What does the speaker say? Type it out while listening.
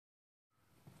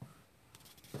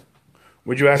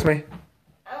Would you ask me?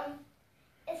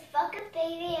 Is fuck a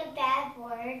baby a bad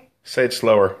word? Say it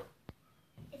slower.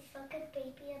 Is fuck a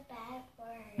baby a bad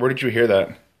word? Where did you hear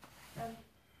that?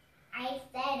 I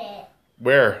said it.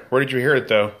 Where? Where did you hear it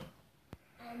though?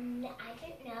 I don't know.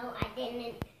 I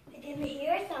didn't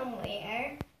hear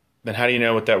somewhere. Then how do you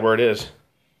know what that word is?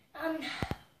 I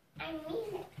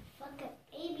mean, fuck a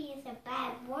baby is a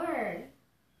bad word.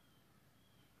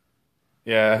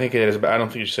 Yeah, I think it is, but I don't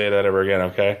think you should say that ever again,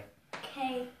 okay?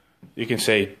 Okay. You can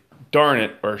say darn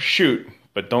it or shoot,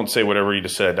 but don't say whatever you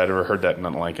just said. I never heard that and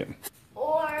nothing like it.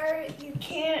 Or you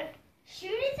can't.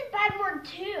 Shoot is a bad word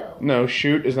too. No,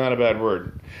 shoot is not a bad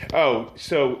word. Oh,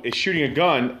 so is shooting a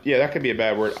gun? Yeah, that could be a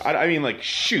bad word. I mean like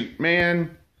shoot,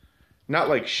 man. Not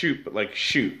like shoot, but like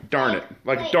shoot. Darn it.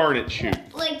 Like darn it, shoot.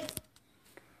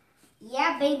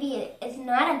 Yeah, baby is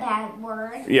not a bad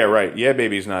word. Yeah, right. Yeah,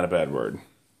 baby is not a bad word.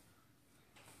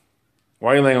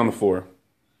 Why are you laying on the floor?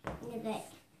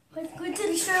 Let's go to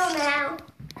the show now.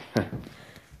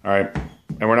 All right.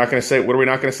 And we're not going to say, what are we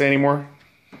not going to say anymore?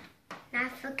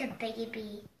 Not fuck a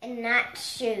baby and not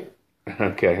shoot.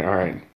 Okay, all right.